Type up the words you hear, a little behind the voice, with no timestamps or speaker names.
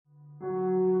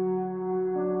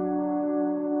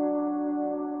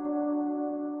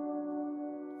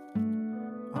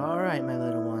Alright, my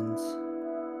little ones.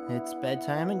 It's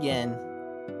bedtime again.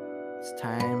 It's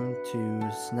time to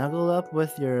snuggle up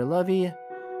with your lovey.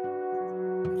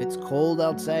 If it's cold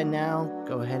outside now,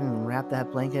 go ahead and wrap that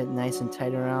blanket nice and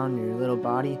tight around your little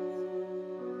body.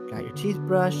 Got your teeth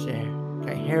brushed,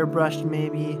 got your hair brushed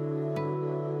maybe,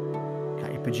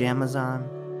 got your pajamas on.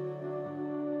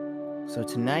 So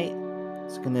tonight,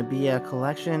 it's going to be a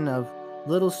collection of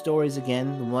little stories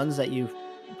again, the ones that you've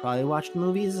probably watched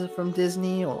movies from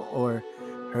Disney or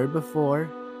heard before.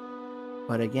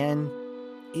 But again,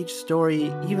 each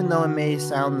story, even though it may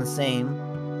sound the same,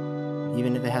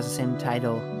 even if it has the same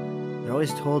title, they're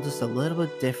always told just a little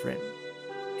bit different.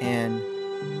 And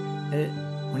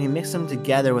when you mix them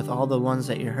together with all the ones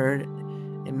that you heard,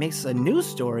 it makes a new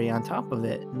story on top of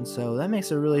it. And so that makes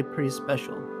it really pretty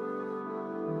special.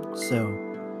 So,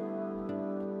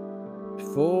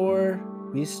 before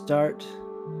we start,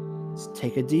 let's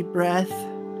take a deep breath.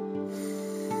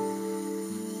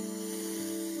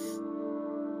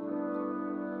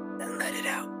 And let it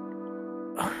out.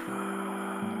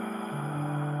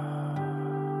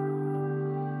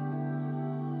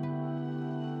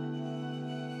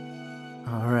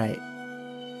 All right,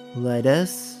 let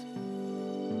us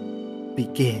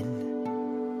begin.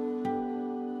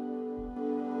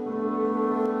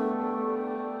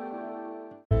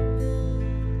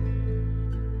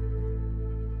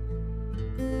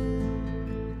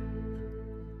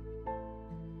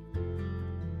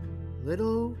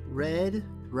 Little Red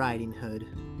Riding Hood.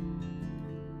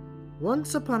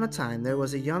 Once upon a time, there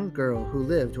was a young girl who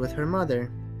lived with her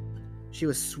mother. She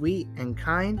was sweet and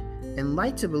kind and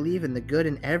liked to believe in the good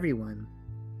in everyone.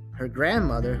 Her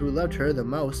grandmother, who loved her the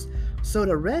most, sewed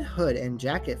a red hood and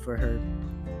jacket for her.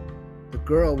 The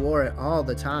girl wore it all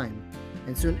the time,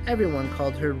 and soon everyone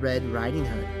called her Red Riding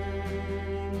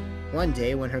Hood. One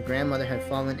day, when her grandmother had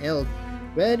fallen ill,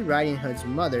 Red Riding Hood's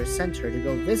mother sent her to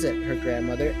go visit her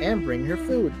grandmother and bring her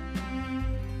food.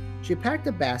 She packed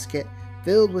a basket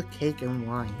filled with cake and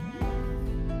wine.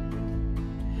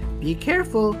 "Be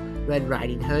careful, Red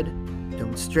Riding Hood.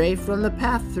 Don't stray from the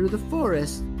path through the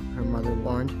forest," her mother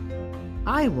warned.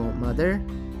 "I won't, Mother,"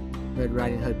 Red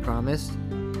Riding Hood promised.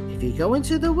 "If you go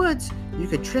into the woods, you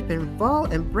could trip and fall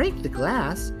and break the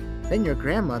glass. Then your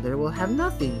grandmother will have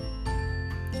nothing."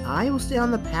 "I will stay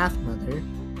on the path, Mother,"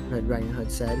 Red Riding Hood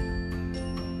said.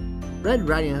 Red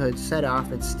Riding Hood set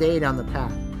off and stayed on the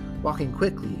path, walking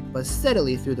quickly but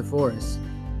steadily through the forest.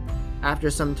 After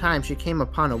some time, she came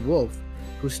upon a wolf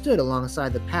who stood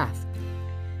alongside the path.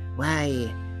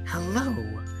 "Why, hello,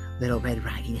 little Red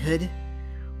Riding Hood.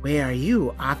 Where are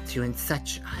you off to in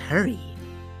such a hurry?"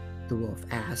 the wolf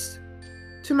asked.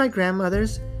 "To my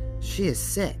grandmother's. She is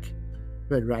sick,"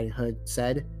 Red Riding Hood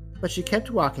said, but she kept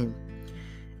walking.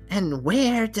 "And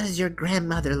where does your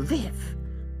grandmother live?"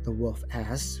 the wolf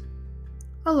asked.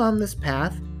 "Along this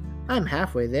path. I'm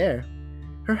halfway there.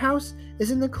 Her house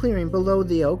is in the clearing below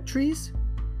the oak trees."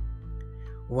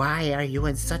 "Why are you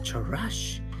in such a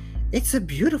rush? It's a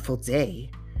beautiful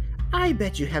day. I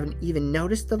bet you haven't even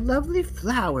noticed the lovely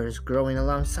flowers growing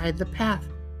alongside the path.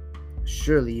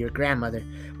 Surely your grandmother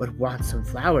would want some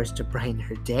flowers to brighten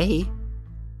her day."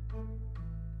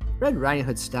 Red Riding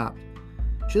Hood stopped.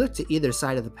 She looked to either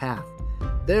side of the path.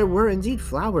 There were indeed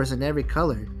flowers in every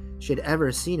color she had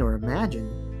ever seen or imagined.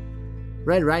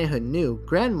 Red Riding Hood knew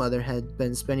grandmother had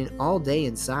been spending all day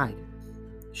inside.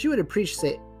 She would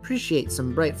appreciate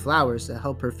some bright flowers to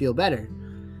help her feel better.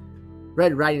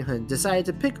 Red Riding Hood decided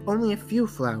to pick only a few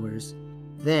flowers.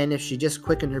 Then, if she just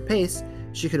quickened her pace,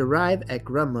 she could arrive at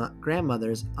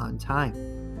grandmother's on time.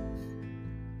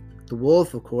 The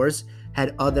wolf, of course,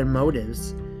 had other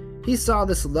motives. He saw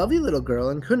this lovely little girl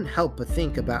and couldn't help but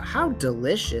think about how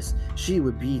delicious she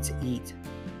would be to eat.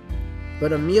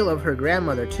 But a meal of her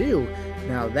grandmother, too,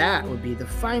 now that would be the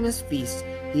finest feast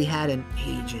he had in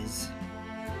ages.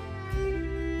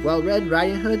 While Red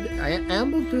Riding Hood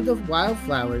ambled through the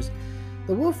wildflowers,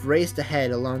 the wolf raced ahead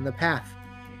along the path.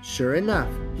 Sure enough,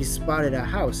 he spotted a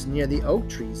house near the oak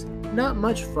trees, not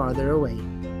much farther away.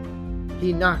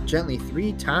 He knocked gently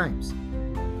 3 times.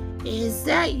 "Is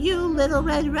that you, little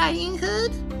Red Riding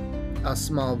Hood?" a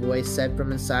small voice said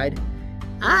from inside.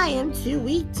 "I am too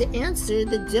weak to answer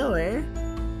the door.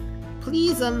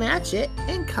 Please unlatch it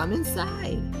and come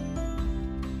inside."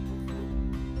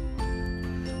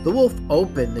 The wolf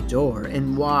opened the door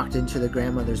and walked into the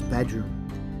grandmother's bedroom.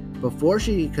 Before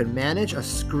she could manage a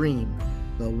scream,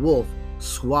 the wolf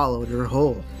swallowed her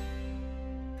whole.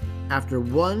 After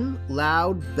one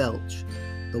loud belch,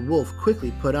 the wolf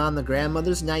quickly put on the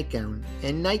grandmother's nightgown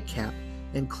and nightcap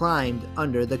and climbed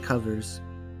under the covers.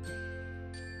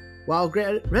 While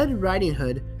Red Riding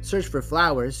Hood searched for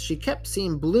flowers, she kept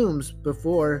seeing blooms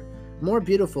before more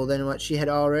beautiful than what she had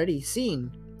already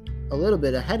seen a little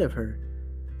bit ahead of her.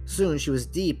 Soon she was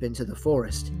deep into the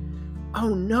forest.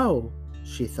 "Oh no,"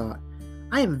 she thought.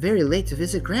 "I am very late to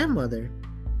visit grandmother."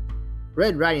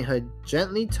 Red Riding Hood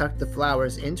gently tucked the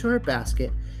flowers into her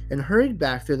basket and hurried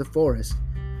back through the forest,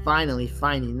 finally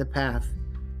finding the path.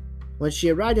 When she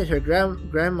arrived at her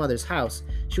grandmother's house,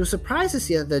 she was surprised to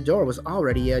see that the door was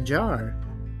already ajar.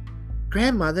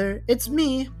 "Grandmother, it's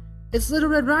me. It's Little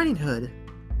Red Riding Hood."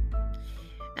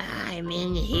 "I'm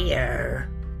in here,"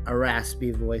 a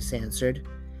raspy voice answered.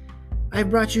 "I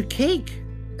brought you cake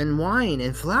and wine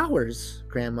and flowers,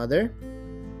 Grandmother,"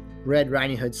 Red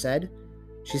Riding Hood said.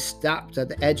 She stopped at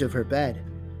the edge of her bed.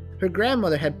 Her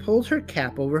grandmother had pulled her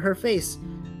cap over her face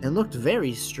and looked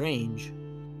very strange.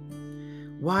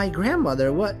 "Why,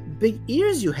 Grandmother, what big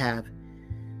ears you have!"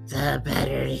 "The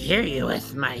better to hear you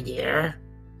with, my dear."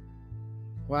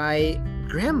 "Why,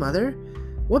 Grandmother,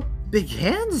 what big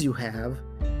hands you have!"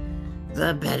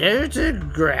 "The better to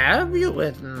grab you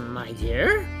with, my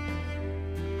dear."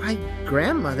 "Why,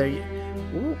 Grandmother,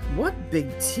 what big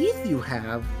teeth you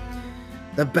have!"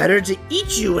 "The better to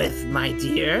eat you with, my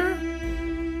dear."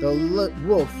 The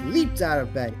wolf leaped out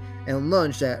of bed and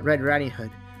lunged at Red Riding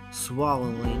Hood,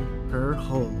 swallowing her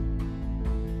whole.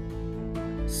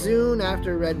 Soon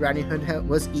after Red Riding Hood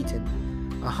was eaten,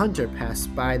 a hunter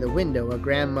passed by the window of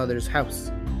grandmother's house.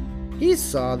 He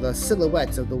saw the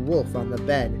silhouette of the wolf on the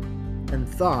bed and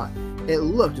thought it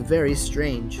looked very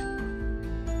strange.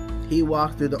 He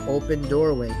walked through the open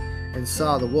doorway and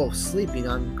saw the wolf sleeping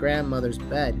on grandmother's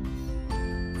bed.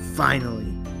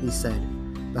 "Finally," he said.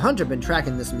 "The hunter had been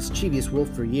tracking this mischievous wolf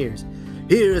for years.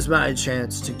 Here is my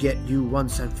chance to get you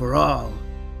once and for all."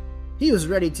 He was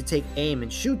ready to take aim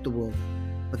and shoot the wolf,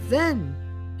 but then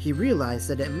he realized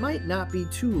that it might not be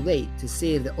too late to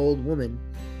save the old woman.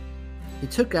 He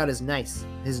took out his knife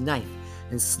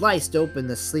and sliced open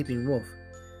the sleeping wolf.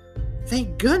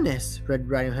 "Thank goodness!" Red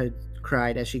Riding Hood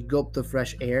cried as she gulped the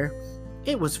fresh air.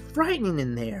 "It was frightening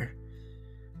in there."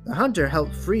 The hunter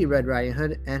helped free Red Riding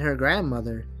Hood and her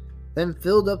grandmother, then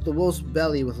filled up the wolf's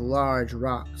belly with large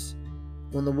rocks.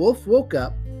 When the wolf woke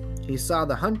up, he saw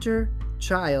the hunter,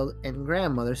 child, and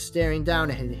grandmother staring down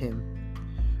at him.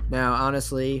 Now,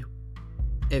 honestly,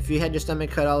 if you had your stomach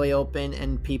cut all the way open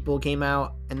and people came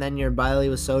out and then your belly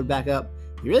was sewed back up,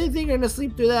 you really think you're going to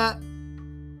sleep through that?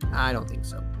 I don't think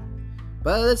so.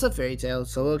 But it's a fairy tale,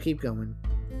 so we'll keep going.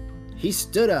 He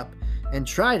stood up and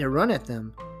tried to run at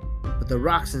them, but the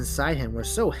rocks inside him were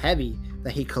so heavy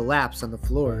that he collapsed on the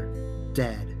floor,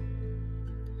 dead.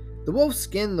 The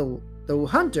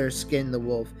hunter skinned the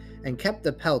wolf and kept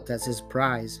the pelt as his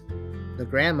prize. The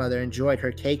grandmother enjoyed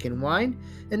her cake and wine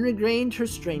and regained her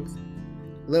strength.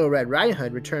 Little Red Riding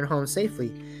Hood returned home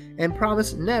safely and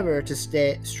promised never to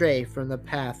stray from the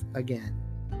path again.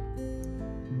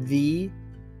 The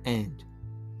end.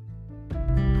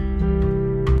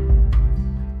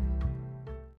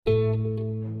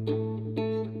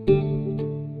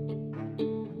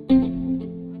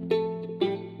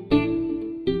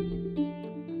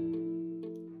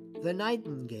 The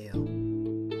Nightingale.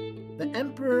 The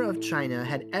Emperor of China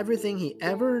had everything he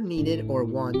ever needed or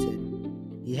wanted.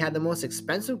 He had the most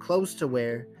expensive clothes to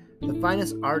wear, the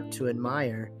finest art to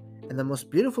admire, and the most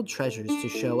beautiful treasures to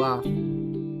show off.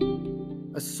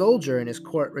 A soldier in his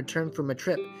court returned from a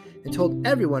trip and told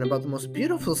everyone about the most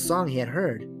beautiful song he had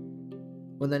heard.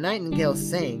 When the nightingale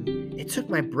sang, "It took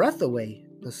my breath away,"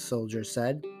 the soldier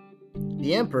said.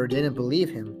 The emperor didn't believe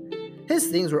him. His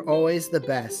things were always the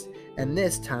best, and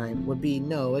this time would be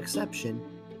no exception.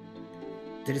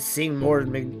 "Did it sing more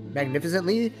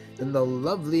magnificently than the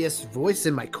loveliest voice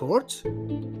in my court?"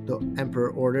 The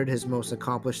emperor ordered his most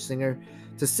accomplished singer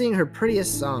to sing her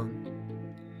prettiest song.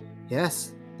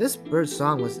 "Yes, this bird's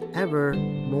song was ever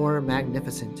more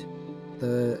magnificent,"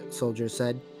 the soldier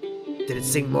said. "Did it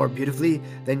sing more beautifully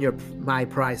than my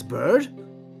prize bird?"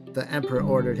 The emperor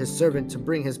ordered his servant to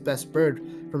bring his best bird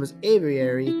from his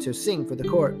aviary to sing for the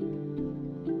court.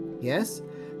 "Yes,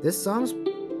 this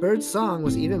bird's song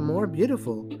was even more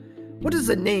beautiful. What is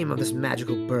the name of this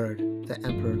magical bird?" the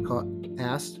emperor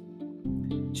asked.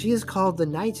 "She is called the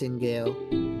Nightingale."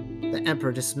 The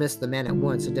emperor dismissed the man at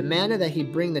once and demanded that he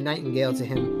bring the nightingale to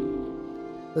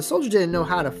him. The soldier didn't know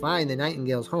how to find the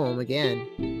nightingale's home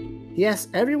again. He asked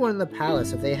everyone in the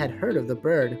palace if they had heard of the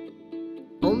bird.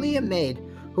 Only a maid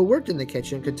who worked in the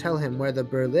kitchen could tell him where the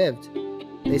bird lived.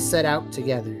 They set out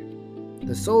together.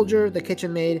 The soldier, the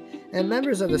kitchen maid, and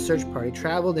members of the search party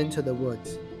traveled into the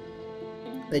woods.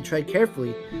 They tread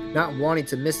carefully, not wanting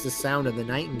to miss the sound of the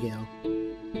nightingale.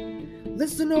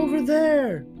 "Listen over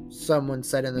there," someone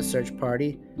said in the search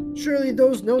party. "Surely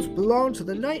those notes belong to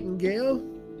the nightingale."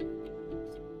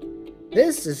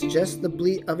 "This is just the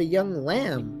bleat of a young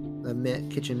lamb," the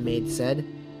kitchen maid said.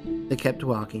 They kept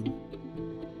walking.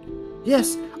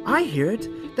 "Yes, I hear it.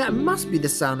 That must be the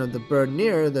sound of the bird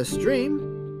near the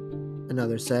stream,"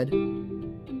 another said.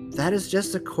 "That is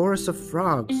just a chorus of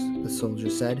frogs," the soldier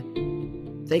said.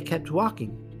 They kept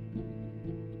walking.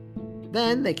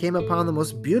 Then they came upon the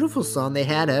most beautiful song they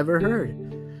had ever heard.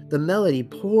 The melody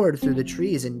poured through the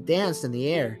trees and danced in the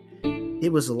air.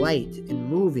 It was light and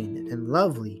moving and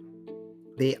lovely.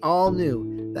 They all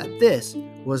knew that this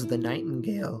was the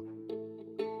nightingale.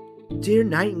 "Dear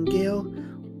nightingale,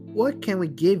 what can we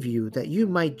give you that you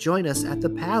might join us at the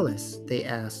palace?" they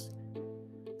asked.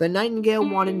 The nightingale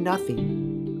wanted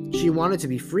nothing. She wanted to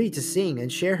be free to sing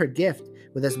and share her gift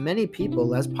with as many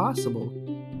people as possible.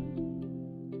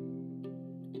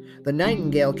 The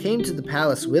nightingale came to the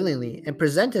palace willingly and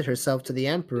presented herself to the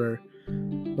emperor.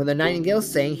 When the nightingale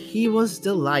sang, he was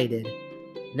delighted.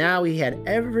 Now he had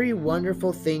every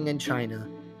wonderful thing in China.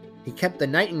 He kept the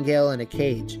nightingale in a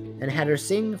cage and had her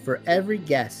sing for every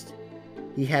guest.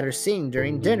 He had her sing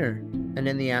during dinner and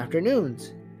in the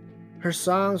afternoons. Her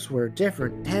songs were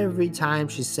different every time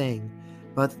she sang,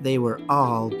 but they were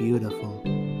all beautiful.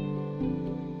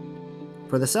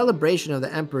 For the celebration of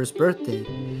the emperor's birthday,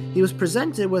 he was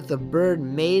presented with a bird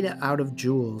made out of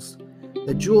jewels.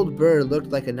 The jeweled bird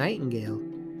looked like a nightingale.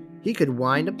 He could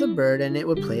wind up the bird and it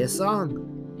would play a song.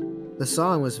 The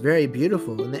song was very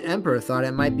beautiful, and the emperor thought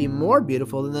it might be more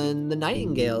beautiful than the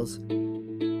nightingale's.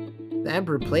 The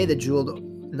emperor played the jeweled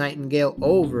nightingale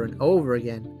over and over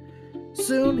again.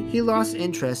 Soon he lost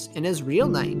interest in his real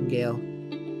nightingale.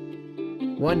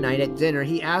 One night at dinner,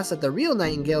 he asked that the real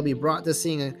nightingale be brought to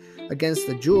sing against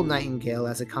the jeweled nightingale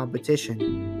as a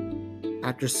competition.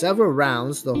 After several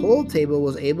rounds, the whole table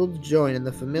was able to join in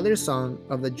the familiar song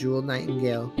of the jeweled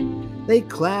nightingale. They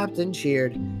clapped and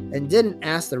cheered and didn't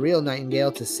ask the real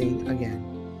nightingale to sing again.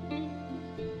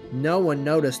 No one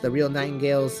noticed the real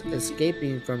nightingale's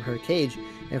escaping from her cage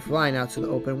and flying out to the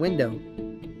open window.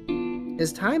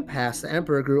 As time passed, the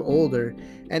emperor grew older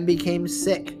and became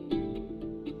sick.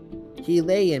 He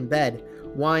lay in bed,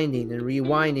 winding and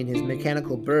rewinding his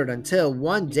mechanical bird until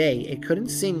one day it couldn't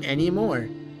sing anymore.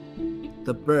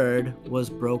 The bird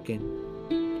was broken.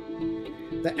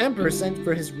 The emperor sent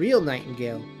for his real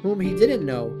nightingale, whom he didn't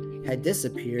know had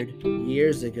disappeared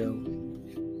years ago.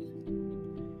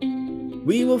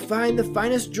 "We will find the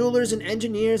finest jewelers and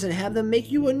engineers and have them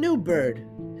make you a new bird,"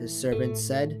 his servants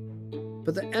said.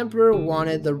 But the emperor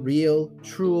wanted the real,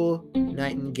 true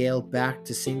nightingale back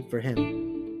to sing for him.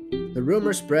 The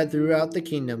rumor spread throughout the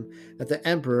kingdom that the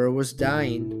emperor was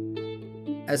dying.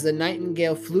 As the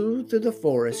nightingale flew through the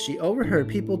forest, she overheard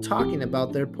people talking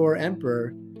about their poor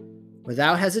emperor.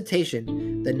 Without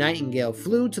hesitation, the nightingale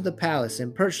flew to the palace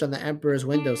and perched on the emperor's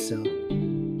windowsill.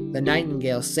 The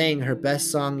nightingale sang her best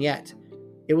song yet.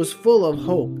 It was full of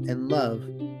hope and love.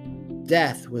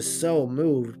 Death was so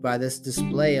moved by this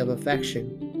display of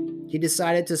affection. He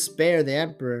decided to spare the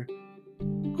emperor.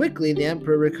 Quickly, the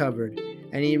emperor recovered,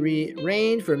 and he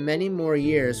reigned for many more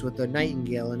years with the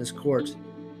nightingale in his court.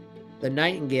 The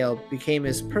nightingale became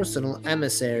his personal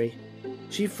emissary.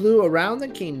 She flew around the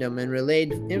kingdom and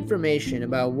relayed information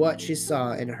about what she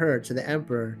saw and heard to the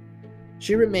emperor.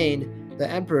 She remained the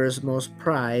emperor's most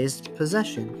prized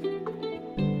possession.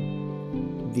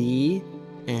 The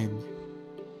end.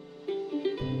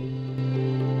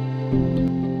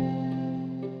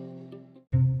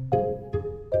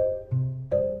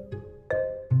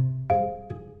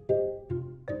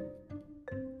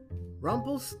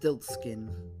 Rumpelstiltskin.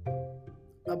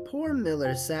 A poor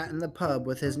miller sat in the pub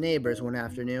with his neighbors one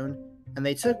afternoon, and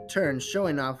they took turns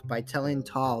showing off by telling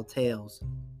tall tales.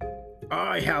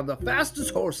 "I have the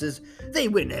fastest horses. They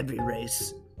win every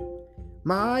race.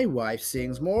 My wife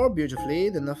sings more beautifully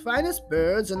than the finest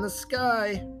birds in the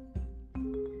sky."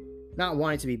 Not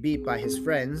wanting to be beat by his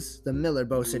friends, the miller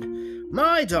boasted,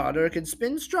 "My daughter can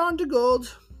spin straw into gold."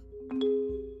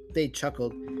 They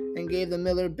chuckled and gave the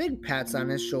miller big pats on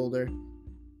his shoulder.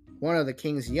 One of the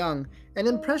king's young and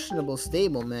impressionable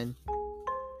stablemen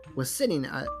was sitting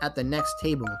at the next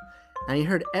table, and he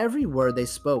heard every word they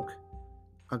spoke.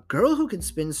 A girl who could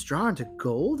spin straw into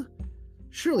gold?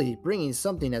 Surely bringing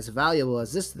something as valuable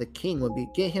as this to the king would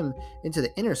get him into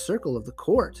the inner circle of the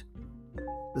court.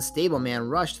 The stableman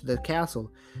rushed to the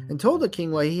castle and told the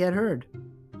king what he had heard.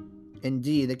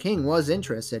 Indeed, the king was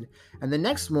interested, and the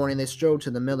next morning they strode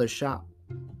to the miller's shop.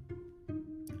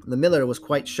 The miller was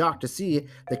quite shocked to see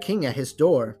the king at his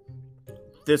door.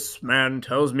 "This man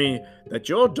tells me that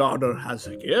your daughter has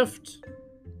a gift,"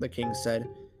 the king said.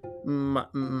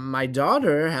 My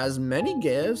daughter has many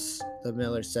gifts, the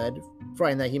miller said,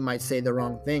 frightened that he might say the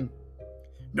wrong thing.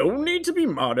 No need to be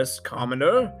modest,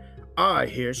 commoner. I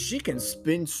hear she can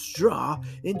spin straw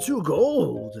into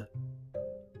gold.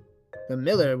 The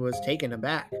miller was taken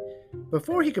aback.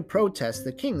 Before he could protest,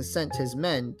 the king sent his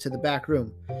men to the back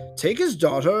room. Take his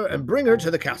daughter and bring her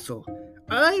to the castle.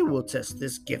 I will test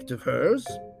this gift of hers.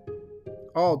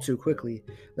 All too quickly,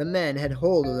 the men had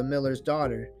hold of the miller's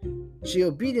daughter. She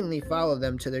obediently followed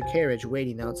them to their carriage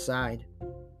waiting outside.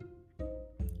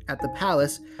 At the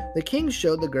palace, the king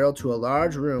showed the girl to a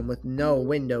large room with no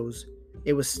windows.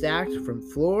 It was stacked from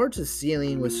floor to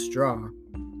ceiling with straw.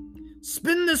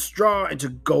 Spin this straw into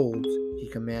gold, he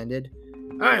commanded.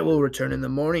 I will return in the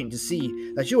morning to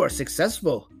see that you are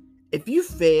successful. If you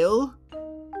fail,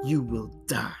 you will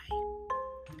die.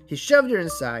 He shoved her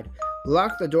inside,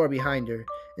 locked the door behind her,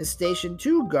 and stationed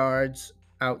 2 guards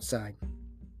outside.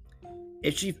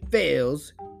 If she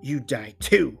fails, you die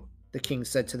too, the king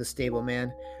said to the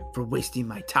stableman, for wasting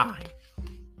my time.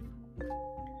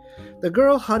 The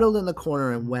girl huddled in the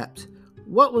corner and wept.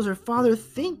 What was her father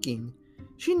thinking?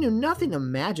 She knew nothing of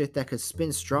magic that could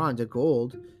spin straw into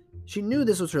gold. She knew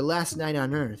this was her last night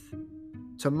on earth.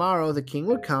 Tomorrow the king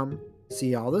would come,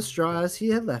 see all the straw as he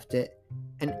had left it,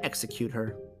 and execute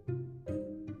her.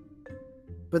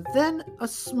 But then a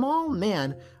small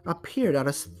man appeared out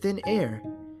of thin air.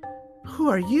 Who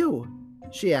are you?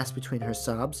 She asked between her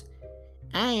sobs.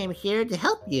 I am here to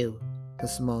help you, the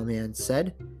small man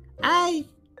said. I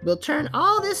will turn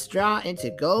all this straw into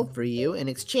gold for you in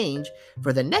exchange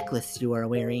for the necklace you are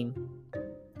wearing.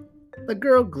 The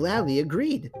girl gladly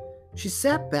agreed. She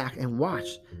sat back and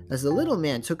watched as the little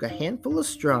man took a handful of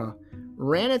straw,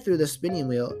 ran it through the spinning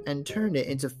wheel, and turned it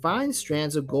into fine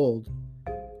strands of gold.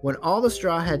 When all the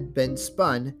straw had been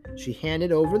spun, she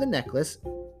handed over the necklace,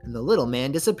 and the little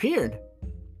man disappeared.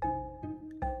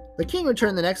 The king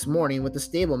returned the next morning with the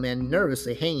stableman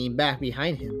nervously hanging back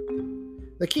behind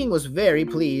him. The king was very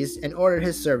pleased and ordered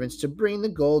his servants to bring the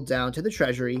gold down to the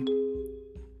treasury.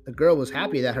 The girl was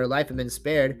happy that her life had been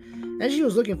spared, and she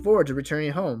was looking forward to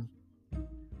returning home.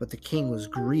 But the king was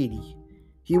greedy.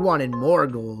 He wanted more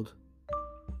gold.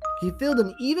 He filled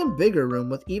an even bigger room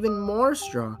with even more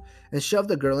straw and shoved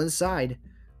the girl inside,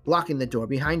 locking the door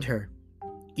behind her.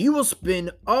 You will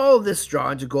spin all this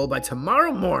straw into gold by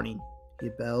tomorrow morning, he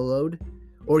bellowed,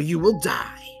 or you will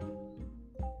die.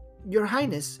 Your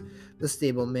Highness, the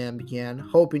stableman began,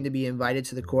 hoping to be invited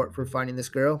to the court for finding this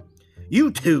girl.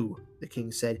 You too, the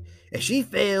king said. If she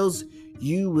fails,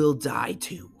 you will die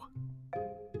too.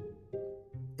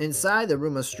 Inside the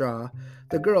room of straw,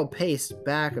 the girl paced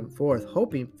back and forth,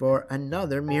 hoping for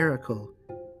another miracle.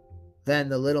 Then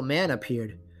the little man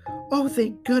appeared. Oh,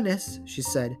 thank goodness, she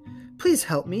said. Please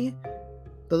help me.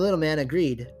 The little man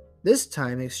agreed, this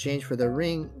time in exchange for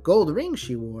the gold ring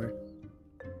she wore.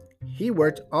 He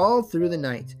worked all through the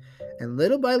night, and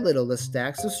little by little the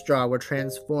stacks of straw were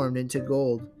transformed into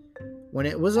gold. When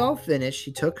it was all finished,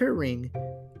 he took her ring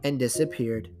and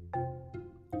disappeared.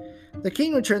 The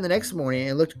king returned the next morning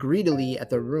and looked greedily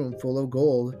at the room full of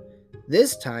gold.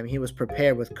 This time he was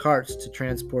prepared with carts to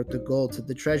transport the gold to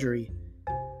the treasury.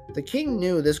 The king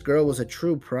knew this girl was a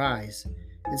true prize.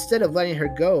 Instead of letting her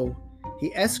go,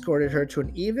 he escorted her to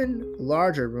an even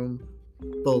larger room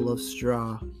full of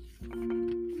straw.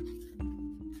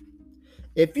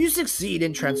 If you succeed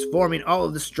in transforming all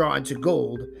of the straw into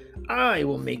gold, I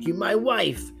will make you my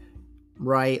wife.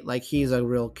 Right, like he's a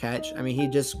real catch. I mean, he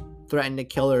just threatened to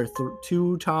kill her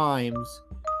 2 times.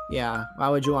 Yeah, why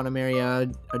would you want to marry a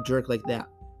jerk like that?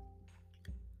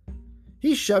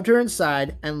 He shoved her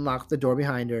inside and locked the door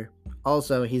behind her.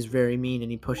 Also, he's very mean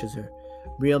and he pushes her.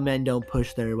 Real men don't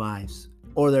push their wives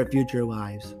or their future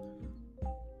wives.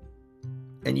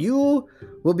 And you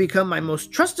will become my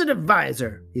most trusted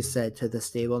advisor, he said to the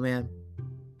stableman.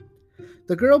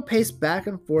 The girl paced back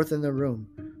and forth in the room,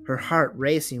 her heart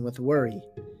racing with worry.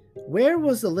 Where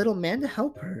was the little man to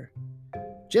help her?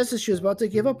 Just as she was about to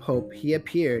give up hope, he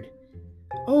appeared.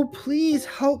 Oh, please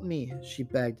help me, she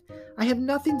begged. I have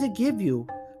nothing to give you,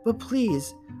 but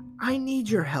please, I need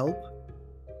your help.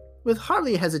 With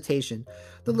hardly hesitation,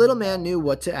 the little man knew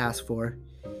what to ask for.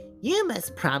 You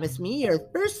must promise me your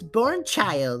firstborn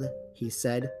child, he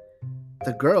said.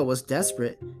 The girl was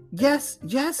desperate. Yes,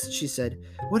 she said.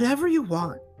 Whatever you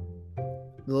want.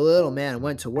 The little man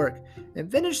went to work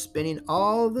and finished spinning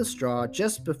all the straw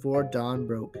just before dawn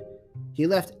broke. He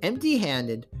left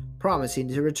empty-handed, promising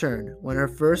to return when her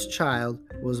first child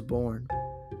was born.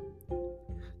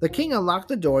 The king unlocked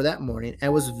the door that morning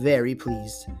and was very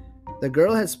pleased. The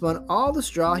girl had spun all the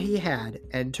straw he had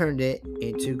and turned it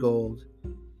into gold.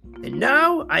 And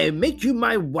now I make you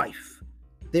my wife.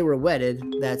 They were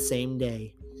wedded that same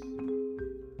day.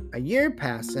 A year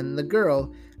passed, and the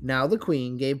girl, now the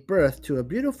queen, gave birth to a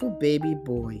beautiful baby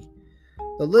boy.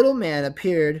 The little man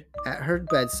appeared at her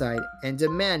bedside and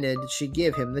demanded she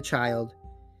give him the child.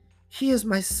 "He is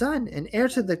my son and heir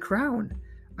to the crown.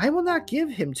 I will not give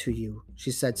him to you,"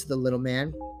 she said to the little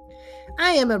man.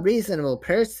 "I am a reasonable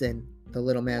person," the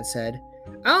little man said.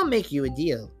 "I'll make you a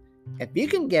deal. If you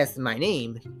can guess my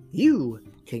name, you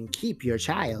can keep your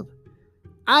child.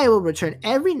 I will return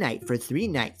every night for 3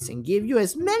 nights and give you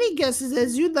as many guesses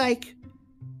as you'd like.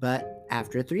 But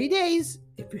after 3 days,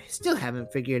 if you still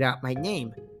haven't figured out my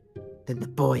name, then the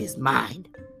boy is mine."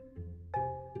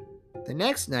 The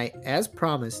next night, as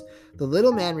promised, the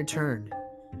little man returned.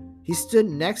 He stood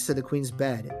next to the queen's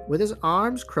bed, with his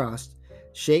arms crossed,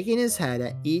 shaking his head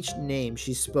at each name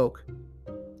she spoke.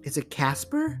 "Is it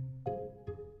Casper?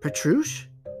 Petruche?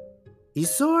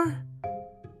 Isor?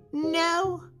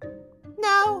 No.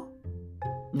 No.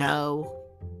 No."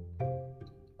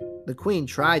 The queen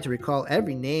tried to recall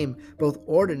every name, both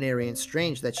ordinary and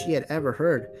strange, that she had ever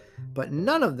heard, but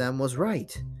none of them was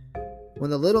right. When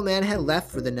the little man had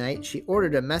left for the night, she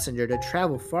ordered a messenger to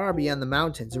travel far beyond the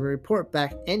mountains and report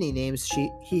back any names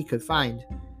he could find.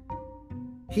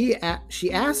 She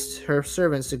asked her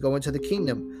servants to go into the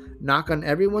kingdom, knock on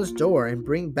everyone's door, and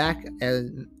bring back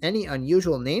any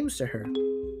unusual names to her.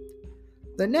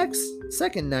 The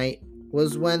second night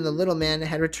was when the little man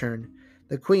had returned.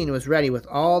 The queen was ready with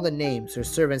all the names her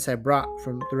servants had brought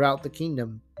from throughout the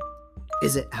kingdom.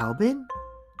 "Is it Albin?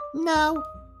 No.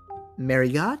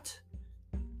 Marigot?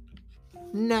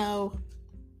 No.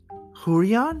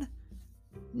 Hurion?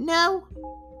 No."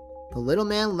 The little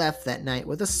man left that night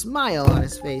with a smile on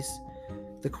his face.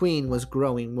 The queen was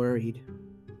growing worried.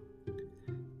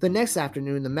 The next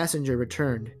afternoon, the messenger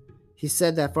returned. He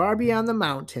said that far beyond the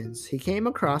mountains, he came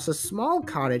across a small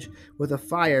cottage with a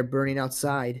fire burning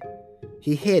outside.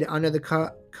 He hid under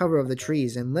the cover of the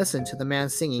trees and listened to the man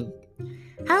singing,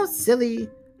 "How silly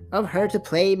of her to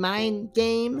play my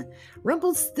game.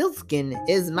 Rumpelstiltskin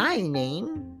is my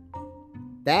name."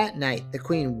 That night, the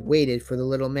queen waited for the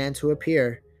little man to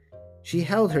appear. She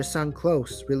held her son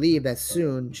close, relieved that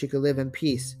soon she could live in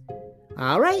peace.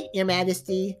 "All right, your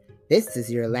majesty. This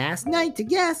is your last night to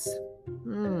guess."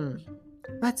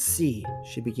 Let's see,"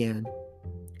 she began.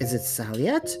 "Is it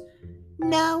Saliet?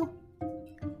 No.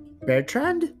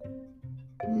 Bertrand?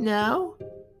 No.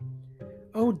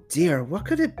 Oh dear, what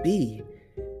could it be?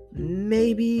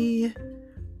 Maybe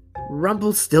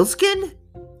Rumpelstiltskin?"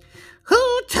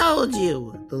 "Who told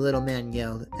you?" the little man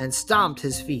yelled, and stomped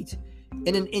his feet.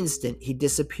 In an instant, he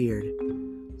disappeared.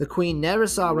 The queen never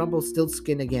saw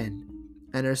Rumpelstiltskin again,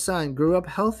 and her son grew up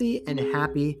healthy and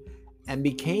happy and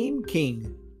became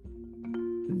king.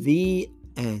 The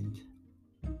end.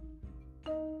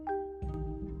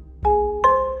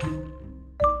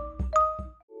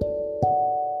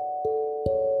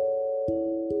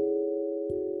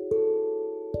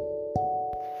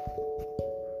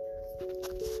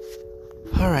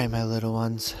 Alright, my little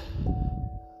ones.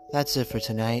 That's it for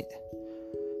tonight.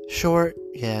 Short,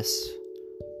 yes,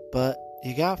 but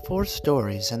you got 4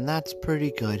 stories, and that's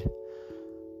pretty good.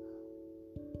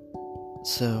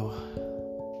 So,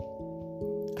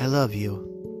 I love you.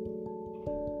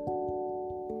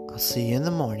 I'll see you in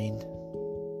the morning.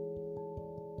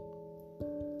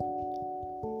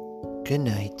 Good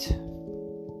night.